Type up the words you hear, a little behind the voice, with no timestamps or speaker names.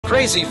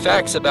Crazy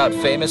facts about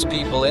famous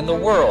people in the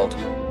world.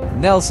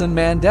 Nelson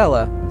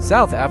Mandela,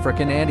 South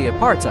African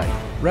anti-apartheid,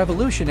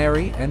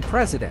 revolutionary and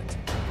president.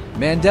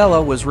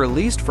 Mandela was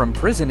released from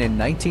prison in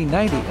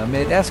 1990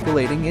 amid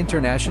escalating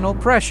international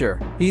pressure.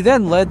 He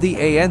then led the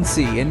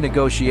ANC in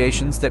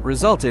negotiations that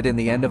resulted in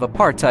the end of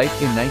apartheid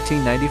in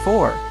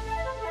 1994.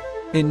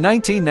 In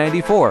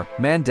 1994,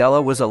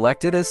 Mandela was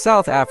elected as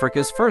South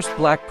Africa's first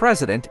black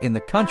president in the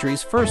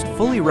country's first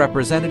fully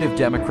representative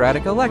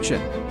democratic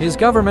election. His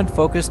government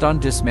focused on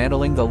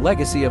dismantling the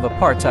legacy of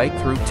apartheid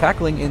through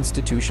tackling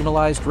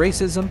institutionalized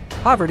racism,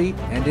 poverty,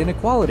 and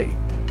inequality.